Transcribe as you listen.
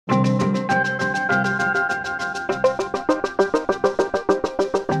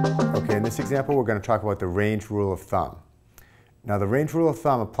example, we're going to talk about the range rule of thumb. Now, the range rule of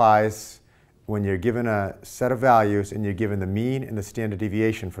thumb applies when you're given a set of values and you're given the mean and the standard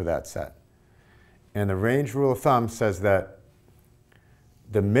deviation for that set. And the range rule of thumb says that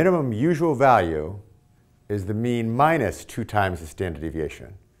the minimum usual value is the mean minus 2 times the standard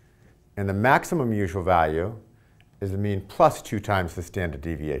deviation. And the maximum usual value is the mean plus 2 times the standard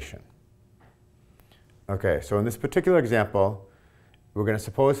deviation. Okay, so in this particular example, we're going to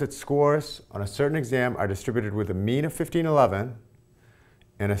suppose that scores on a certain exam are distributed with a mean of 1511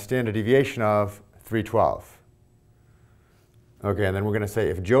 and a standard deviation of 312. Okay, and then we're going to say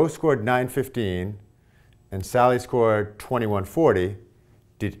if Joe scored 915 and Sally scored 2140,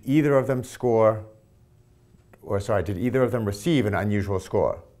 did either of them receive an unusual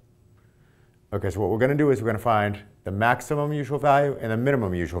score? Okay, so what we're going to do is we're going to find the maximum usual value and the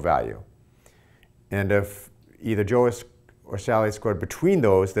minimum usual value. And if either Joe or Sally scored between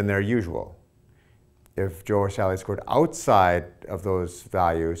those, then they're usual. If Joe or Sally scored outside of those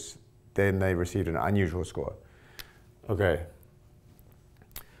values, then they received an unusual score. Okay.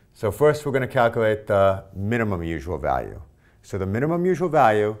 So first we're going to calculate the minimum usual value. So the minimum usual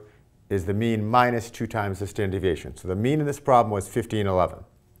value is the mean minus 2 times the standard deviation. So the mean in this problem was 1511.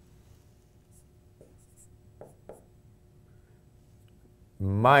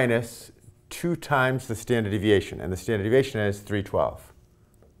 Minus 2 times the standard deviation, and the standard deviation is 312.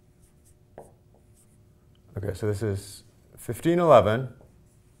 Okay, so this is 1511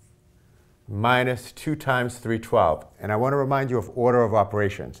 minus 2 times 312. And I want to remind you of order of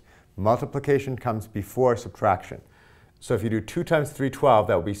operations. Multiplication comes before subtraction. So if you do 2 times 312,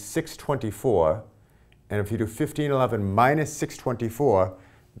 that would be 624. And if you do 1511 minus 624,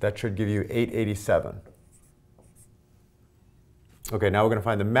 that should give you 887. Okay, now we're going to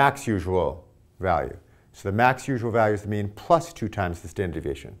find the max usual value. So the max usual value is the mean plus 2 times the standard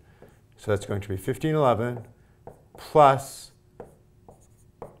deviation. So that's going to be 1511 plus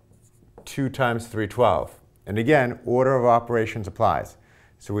 2 times 312. And again, order of operations applies.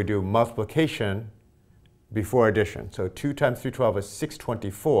 So we do multiplication before addition. So 2 times 312 is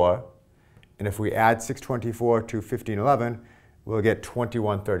 624. And if we add 624 to 1511, we'll get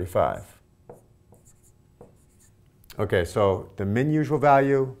 2135. Okay, so the min usual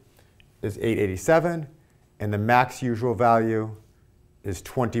value is 887, and the max usual value is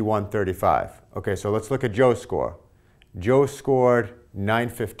 2135. Okay, so let's look at Joe's score. Joe scored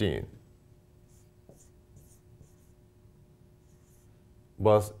 915.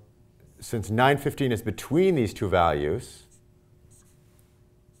 Well, since 915 is between these two values,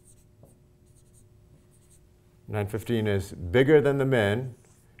 915 is bigger than the min,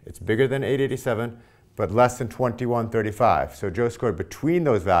 it's bigger than 887, but less than 2135. So Joe scored between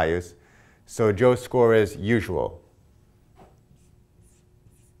those values, so Joe's score is usual.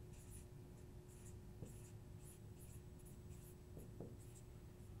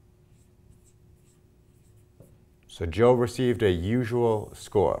 So Joe received a usual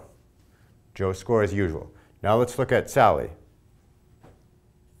score. Joe's score is usual. Now let's look at Sally.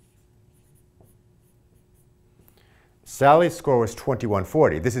 Sally's score was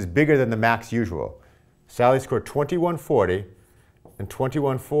 2140. This is bigger than the max usual. Sally scored 2140, and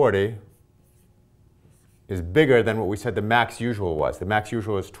 2140 is bigger than what we said the max usual was. The max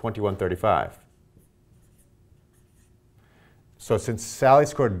usual is 2135. So since Sally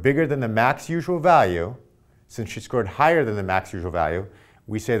scored bigger than the max usual value, since she scored higher than the max usual value,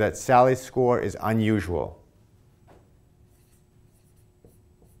 we say that Sally's score is unusual.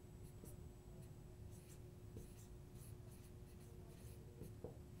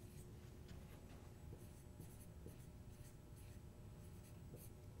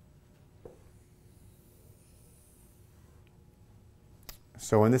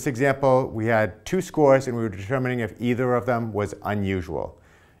 So in this example, we had 2 scores, and we were determining if either of them was unusual.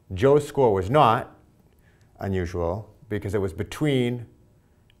 Joe's score was not unusual because it was between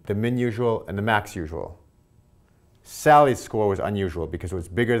the min usual and the max usual. Sally's score was unusual because it was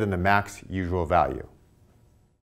bigger than the max usual value.